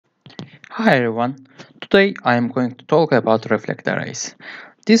Hi everyone, today I am going to talk about reflector arrays.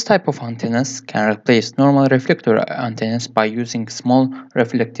 This type of antennas can replace normal reflector antennas by using small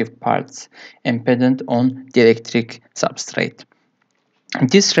reflective parts embedded on the electric substrate.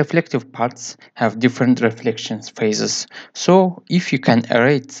 These reflective parts have different reflection phases, so if you can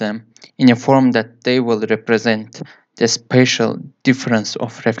arrange them in a form that they will represent the spatial difference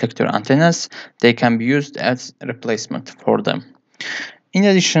of reflector antennas, they can be used as replacement for them. In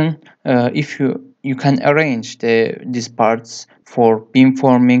addition, if you can arrange these parts for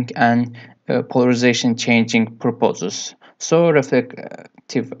beamforming and polarization changing purposes. So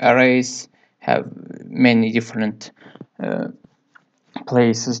reflective arrays have many different uh,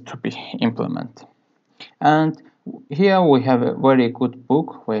 places to be implemented. And here we have a very good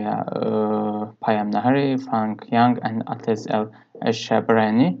book where Payam Nahari, Frank Young, and Atlas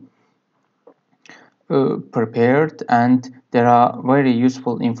El-Shabrani prepared, and there are very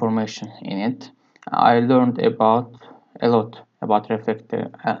useful information in it. I learned a lot about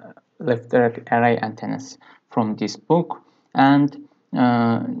reflector array antennas from this book, and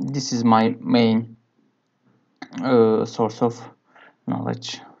this is my main source of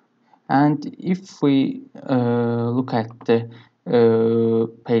knowledge. And if we look at the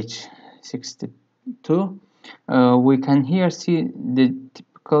page 62, we can here see the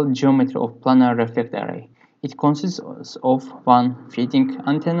typical geometry of planar reflector array. It consists of one feeding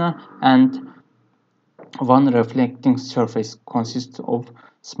antenna and one reflecting surface consists of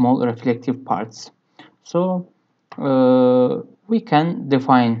small reflective parts. So we can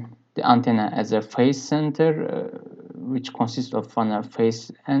define the antenna as a phase center, which consists of one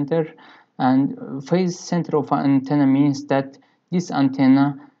phase center, and phase center of an antenna means that this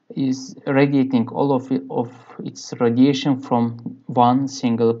antenna is radiating all of its radiation from one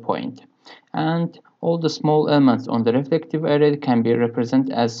single point, and all the small elements on the reflective array can be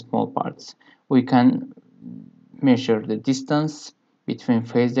represented as small parts. We can measure the distance between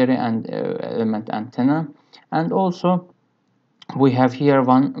phase array and element antenna, and also we have here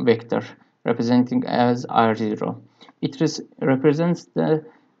one vector representing as r0. It represents the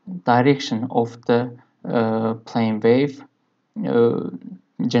direction of the plane wave uh,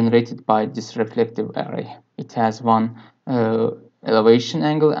 generated by this reflective array. It has one elevation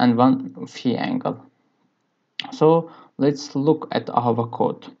angle and one phi angle. So let's look at our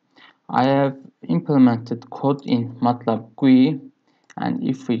code. I have implemented code in MATLAB GUI, and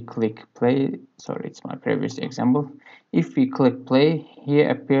if we click play, sorry, it's my previous example. If we click play, here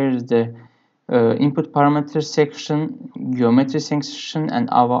appears the input parameters section, geometry section, and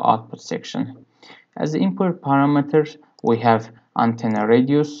our output section. As the input parameters, we have antenna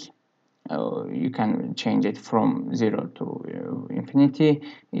radius. You can change it from 0 to infinity,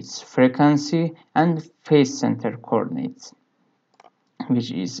 its frequency, and phase center coordinates,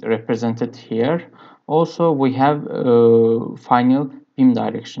 which is represented here. Also, we have final beam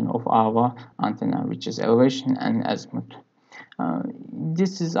direction of our antenna, which is elevation and azimuth.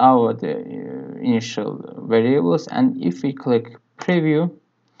 This is our initial variables, and if we click preview,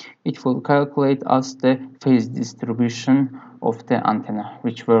 it will calculate us the phase distribution of the antenna,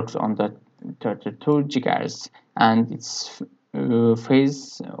 which works on the 32 gigahertz, and its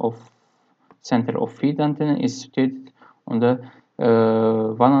phase of center of feed antenna is situated on the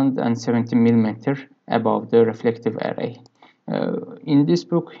 170 millimeter above the reflective array. In this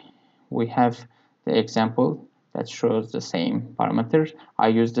book, we have the example that shows the same parameters. I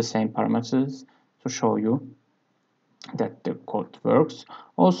use the same parameters to show you that the code works.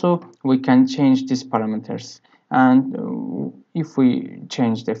 Also, we can change these parameters, and if we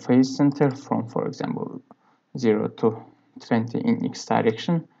change the phase center from, for example, 0 to 20 in x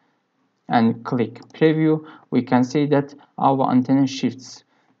direction and click preview, we can see that our antenna shifts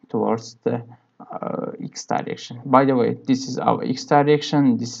towards the x direction. By the way, this is our x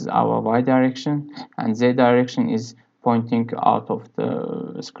direction, this is our y direction, and z direction is pointing out of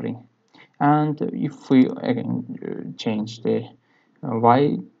the screen. And if we again change the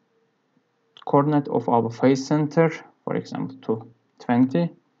y coordinate of our phase center, for example to 20,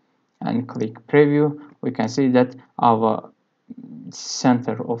 and click preview, we can see that our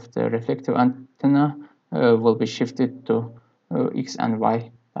center of the reflective antenna will be shifted to x and y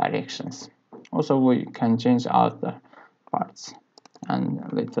directions. Also, we can change out the parts, and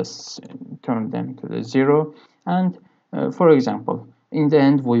let us turn them to the 0. And for example, in the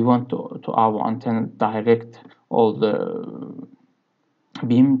end, we want to our antenna direct all the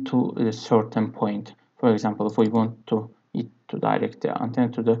beam to a certain point. For example, if we want it to direct the antenna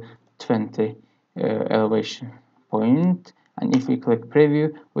to the 20 elevation point, and if we click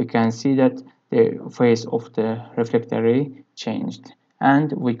preview, we can see that the phase of the reflector array changed,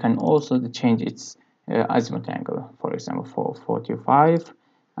 and we can also change its azimuth angle, for example for 45,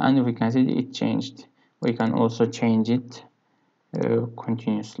 and we can see it changed. We can also change it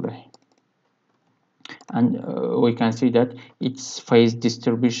continuously, and we can see that its phase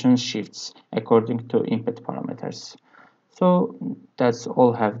distribution shifts according to input parameters. So that's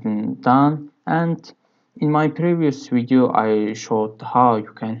all have been done, and in my previous video I showed how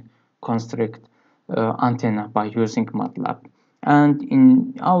you can construct antenna by using MATLAB, and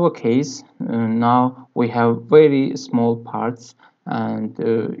in our case now we have very small parts, and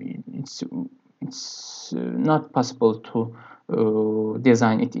it's not possible to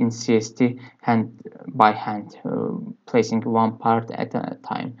design it in CST by hand, placing one part at a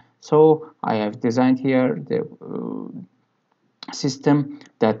time. So I have designed here the system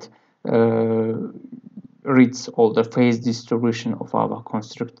that reads all the phase distribution of our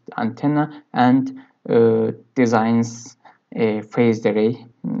constructed antenna and designs a phased array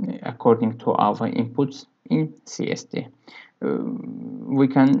according to our inputs in CST. We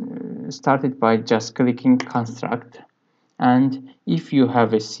can start it by just clicking construct, and if you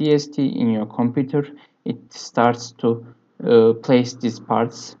have a CST in your computer, it starts to place these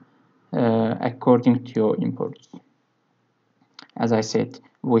parts according to your inputs. As I said,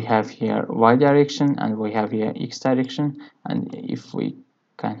 we have here y direction and we have here x direction, and if we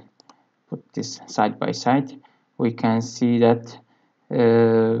can put this side by side, we can see that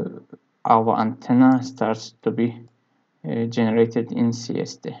our antenna starts to be generated in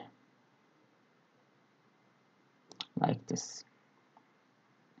CST like this.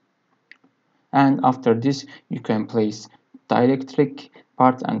 And after this you can place dielectric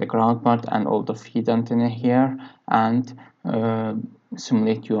part and the ground part and all the feed antenna here, and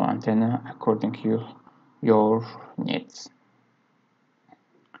simulate your antenna according to your needs.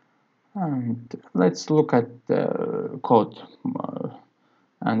 And let's look at the code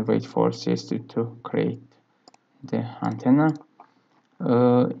and wait for CST to create the antenna.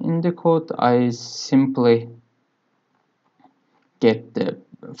 In the code I simply get the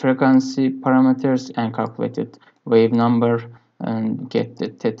frequency parameters and calculated wave number and get the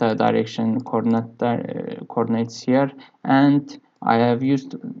theta direction coordinates here, and I have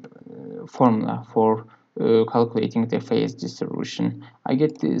used formula for calculating the phase distribution. I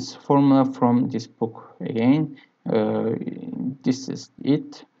get this formula from this book again. This is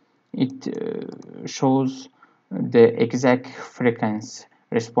it. It shows the exact frequency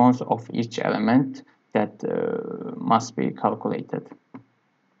response of each element that must be calculated.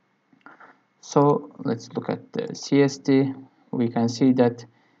 So let's look at the CST. We can see that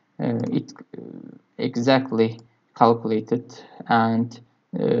it exactly calculated and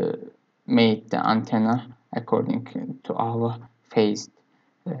made the antenna according to our phase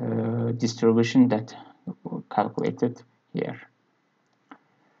distribution that calculated here.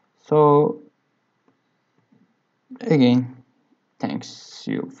 So again, thanks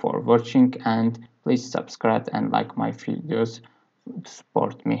you for watching, and please subscribe and like my videos to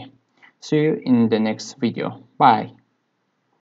support me. See you in the next video. Bye.